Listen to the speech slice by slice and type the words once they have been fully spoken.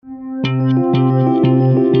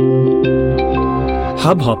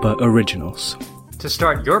Hubhopper Originals. To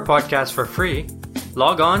start your podcast for free,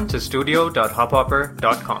 log on to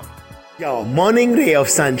studio.hubhopper.com. Your morning ray of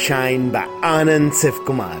sunshine by Anand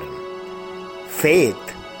Sivkumaran.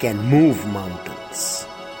 Faith can move mountains.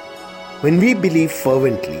 When we believe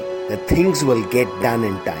fervently that things will get done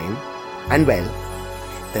in time, and well,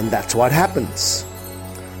 then that's what happens.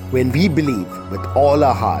 When we believe with all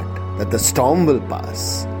our heart that the storm will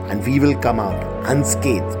pass and we will come out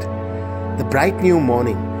unscathed, the bright new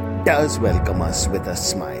morning does welcome us with a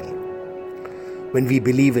smile. When we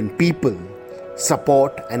believe in people,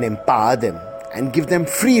 support and empower them and give them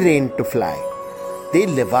free rein to fly, they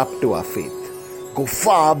live up to our faith, go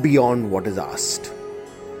far beyond what is asked.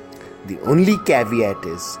 The only caveat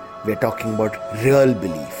is we're talking about real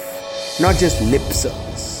belief, not just lip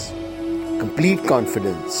service. Complete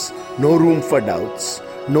confidence, no room for doubts,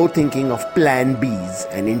 no thinking of plan Bs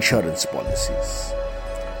and insurance policies.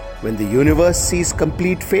 When the universe sees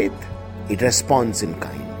complete faith, it responds in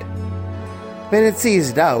kind. When it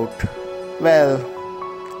sees doubt, well,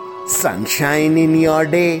 sunshine in your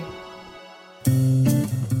day.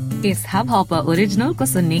 इस Hubhopper original को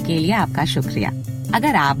सुनने के लिए आपका शुक्रिया।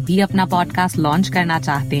 अगर आप भी अपना पॉडकास्ट लॉन्च करना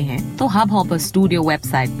चाहते हैं, तो हब हॉपर स्टूडियो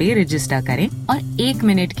वेबसाइट पे रजिस्टर करें और 1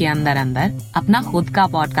 मिनट के अंदर अंदर अपना खुद का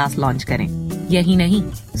पॉडकास्ट लॉन्च करें। यही नहीं,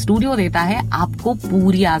 स्टूडियो देता है आपको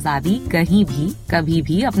पूरी आजादी कहीं भी कभी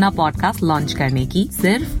भी अपना पॉडकास्ट लॉन्च करने की,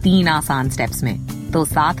 सिर्फ 3 आसान स्टेप्स में। तो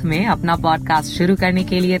साथ में अपना पॉडकास्ट शुरू करने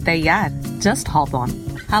के लिए तैयार? Just hop on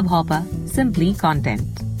Hubhopper, simply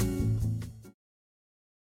content.